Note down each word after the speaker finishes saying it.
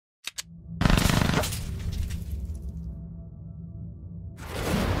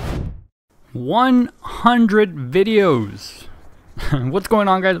100 videos. What's going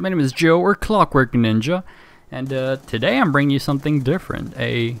on, guys? My name is Joe, or Clockwork Ninja, and today I'm bringing you something different.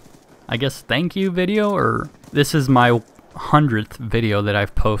 I guess thank you video, or this is my 100th video that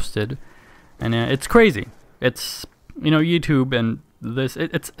I've posted, and it's crazy. It's, you know, YouTube, and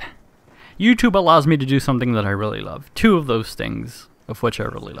it's YouTube allows me to do something that I really love. Two of those things of which I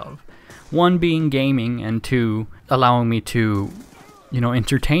really love. One being gaming, and two, allowing me to, you know,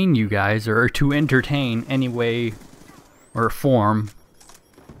 entertain you guys, or to entertain any way or form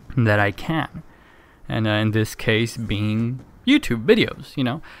that I can. And in this case being YouTube videos, you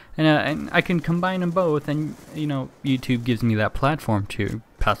know. And I can combine them both, and, you know, YouTube gives me that platform to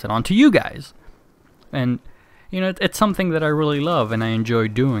pass it on to you guys. And, you know, it's something that I really love and I enjoy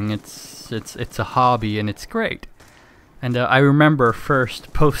doing. It's a hobby, and it's great. And I remember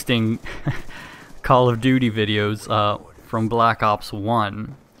first posting Call of Duty videos from Black Ops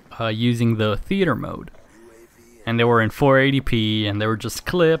 1 using the theater mode. And they were in 480p, and they were just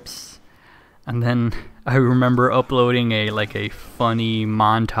clips. And then I remember uploading a funny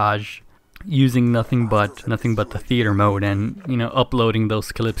montage using nothing but the theater mode, and, you know, uploading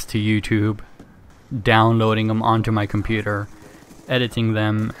those clips to YouTube, downloading them onto my computer, editing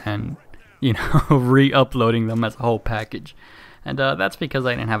them, and, you know, re-uploading them as a whole package. And that's because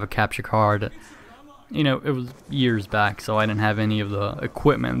I didn't have a capture card. You know, it was years back, so I didn't have any of the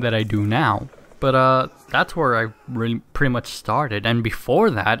equipment that I do now. But that's where I really pretty much started. And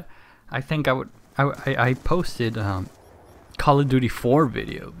before that, I think I posted Call of Duty 4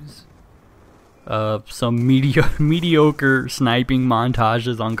 videos. Some mediocre sniping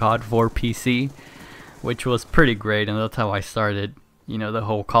montages on COD 4 PC, which was pretty great, and that's how I started, you know, the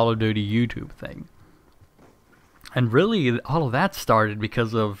whole Call of Duty YouTube thing. And really, all of that started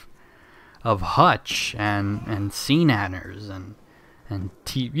because of Hutch and CNanners and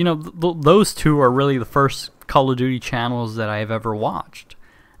you know, those two are really the first Call of Duty channels that I've ever watched.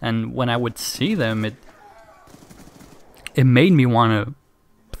 And when I would see them, it made me want to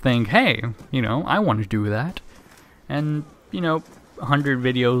think, hey, you know, I want to do that. And, you know, 100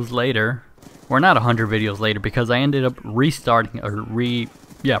 videos later, or not 100 videos later, because I ended up restarting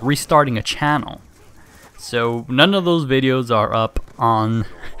a channel. So none of those videos are up on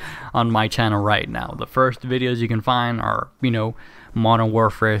my channel right now. The first videos you can find are, you know, Modern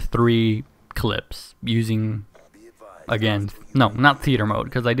Warfare 3 clips using, again, no, not theater mode,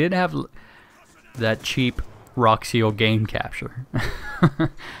 because I did have that cheap Roxio game capture.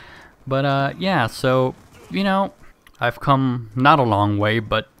 But yeah, so, you know, I've come not a long way,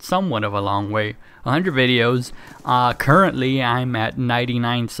 but somewhat of a long way. 100 videos. Currently I'm at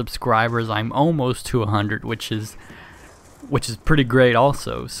 99 subscribers. I'm almost to 100, which is pretty great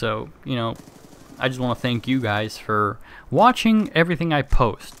also. So, you know, I just want to thank you guys for watching everything I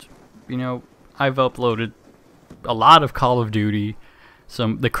post. You know, I've uploaded a lot of Call of Duty,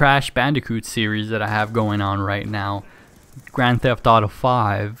 the Crash Bandicoot series that I have going on right now, Grand Theft Auto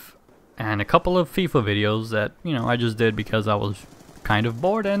 5, and a couple of FIFA videos that, you know, I just did because I was kind of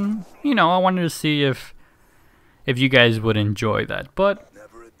bored, and, you know, I wanted to see if you guys would enjoy that. But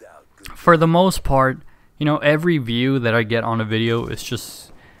for the most part, you know, every view that I get on a video is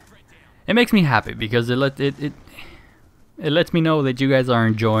just, it makes me happy, because it lets me know that you guys are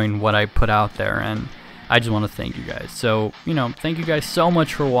enjoying what I put out there, and I just want to thank you guys. So, you know, thank you guys so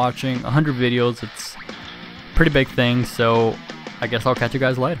much for watching. 100 videos, it's a pretty big thing, so I guess I'll catch you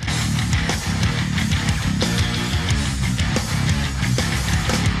guys later.